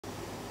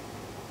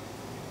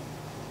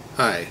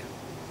Hi,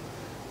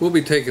 we'll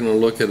be taking a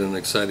look at an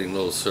exciting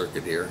little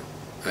circuit here.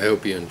 I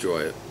hope you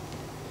enjoy it.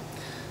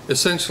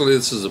 Essentially,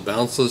 this is a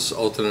bounceless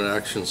alternate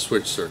action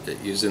switch circuit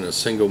using a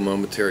single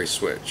momentary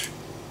switch.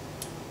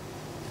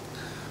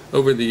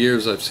 Over the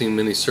years, I've seen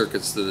many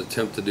circuits that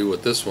attempt to do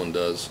what this one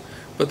does,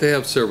 but they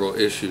have several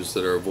issues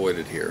that are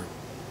avoided here.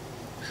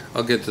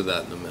 I'll get to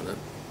that in a minute.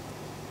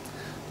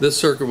 This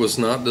circuit was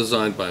not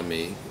designed by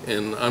me,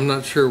 and I'm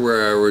not sure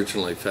where I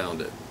originally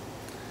found it.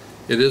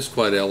 It is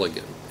quite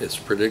elegant. It's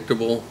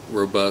predictable,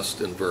 robust,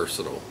 and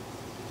versatile.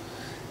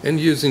 And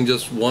using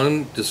just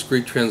one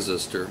discrete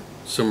transistor,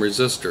 some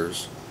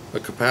resistors, a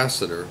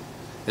capacitor,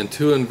 and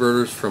two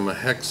inverters from a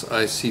hex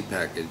IC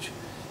package,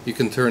 you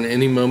can turn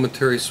any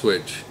momentary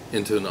switch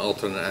into an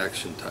alternate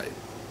action type.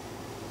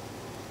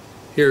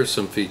 Here are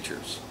some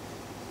features.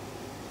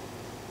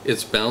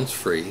 It's bounce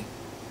free.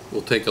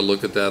 We'll take a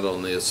look at that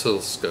on the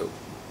oscilloscope.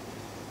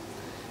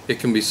 It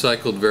can be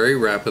cycled very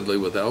rapidly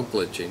without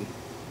glitching.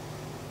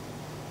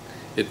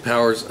 It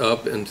powers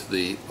up into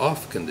the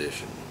off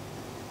condition.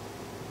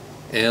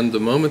 And the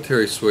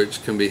momentary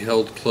switch can be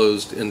held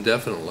closed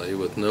indefinitely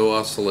with no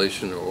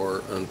oscillation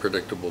or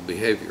unpredictable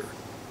behavior.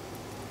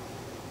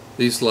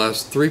 These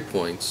last 3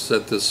 points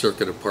set this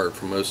circuit apart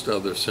from most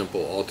other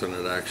simple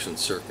alternate action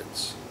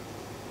circuits.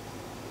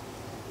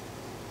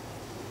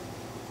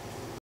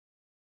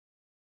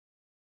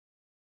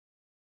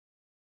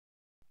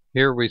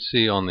 Here we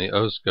see on the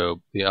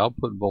oscilloscope the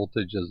output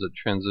voltage as it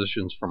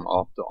transitions from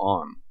off to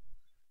on.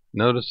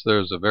 Notice there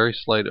is a very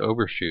slight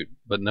overshoot,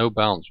 but no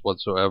bounce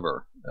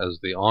whatsoever, as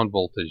the on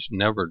voltage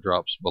never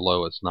drops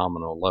below its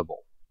nominal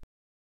level.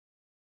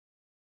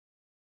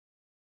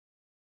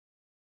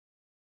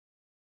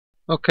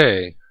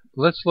 Okay,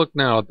 let's look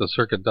now at the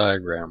circuit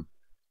diagram.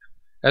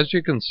 As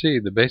you can see,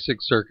 the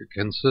basic circuit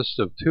consists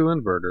of two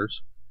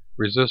inverters,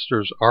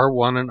 resistors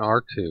R1 and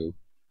R2,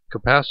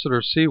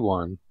 capacitor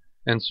C1,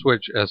 and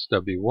switch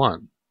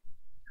SW1.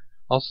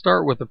 I'll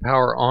start with the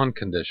power on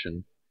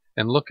condition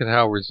and look at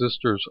how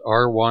resistors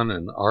R1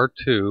 and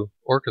R2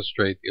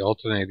 orchestrate the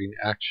alternating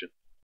action.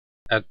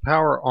 At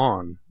power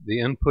on,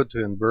 the input to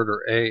inverter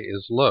A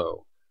is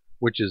low,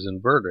 which is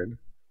inverted,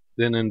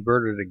 then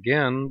inverted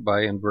again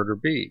by inverter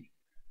B.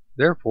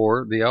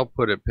 Therefore, the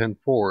output at pin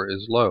 4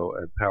 is low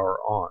at power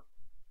on.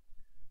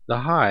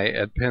 The high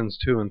at pins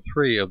 2 and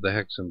 3 of the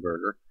hex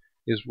inverter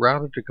is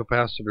routed to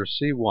capacitor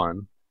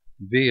C1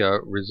 via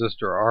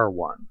resistor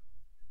R1.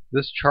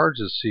 This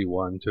charges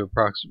C1 to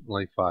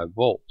approximately 5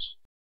 volts.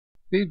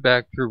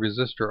 Feedback through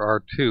resistor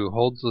R2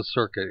 holds the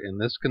circuit in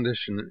this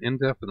condition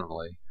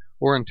indefinitely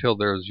or until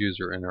there is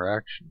user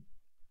interaction.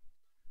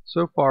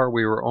 So far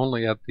we were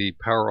only at the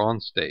power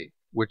on state,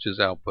 which is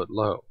output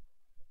low.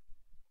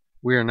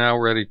 We are now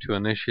ready to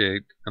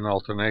initiate an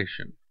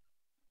alternation.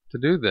 To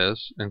do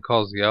this and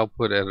cause the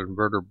output at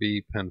inverter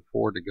B pin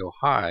 4 to go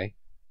high,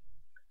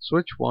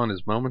 switch 1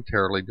 is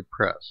momentarily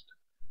depressed.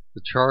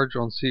 The charge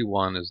on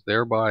C1 is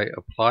thereby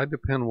applied to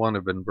pin 1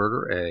 of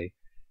inverter A,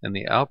 and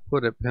the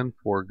output at pin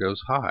 4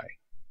 goes high.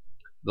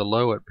 The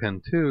low at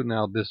pin 2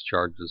 now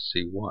discharges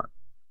C1.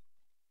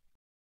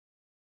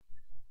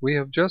 We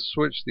have just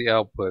switched the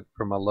output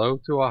from a low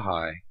to a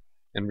high,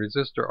 and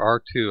resistor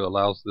R2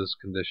 allows this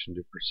condition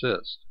to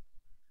persist.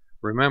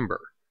 Remember,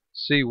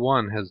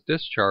 C1 has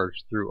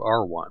discharged through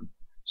R1,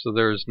 so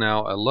there is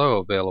now a low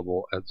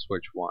available at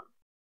switch 1.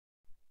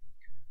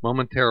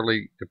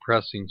 Momentarily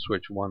depressing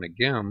switch 1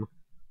 again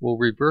will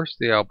reverse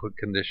the output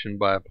condition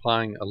by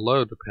applying a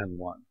low to pin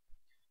 1,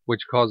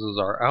 which causes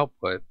our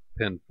output,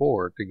 pin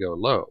 4, to go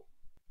low.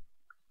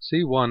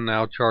 C1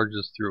 now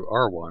charges through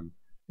R1,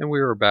 and we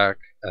are back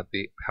at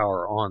the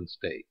power on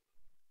state.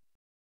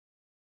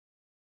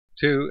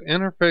 To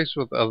interface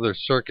with other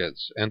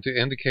circuits and to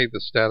indicate the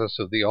status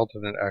of the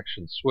alternate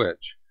action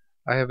switch,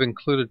 I have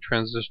included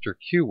transistor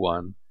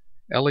Q1,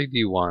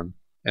 LED1,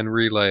 and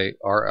relay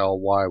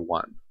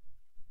RLY1.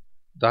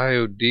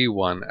 Diode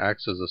D1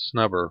 acts as a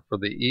snubber for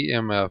the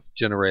EMF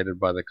generated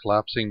by the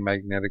collapsing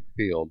magnetic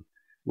field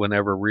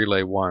whenever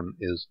relay 1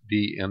 is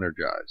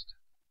de-energized.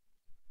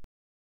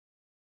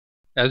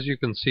 As you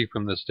can see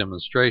from this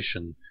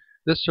demonstration,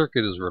 this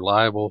circuit is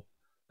reliable,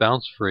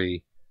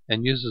 bounce-free,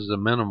 and uses a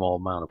minimal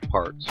amount of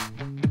parts.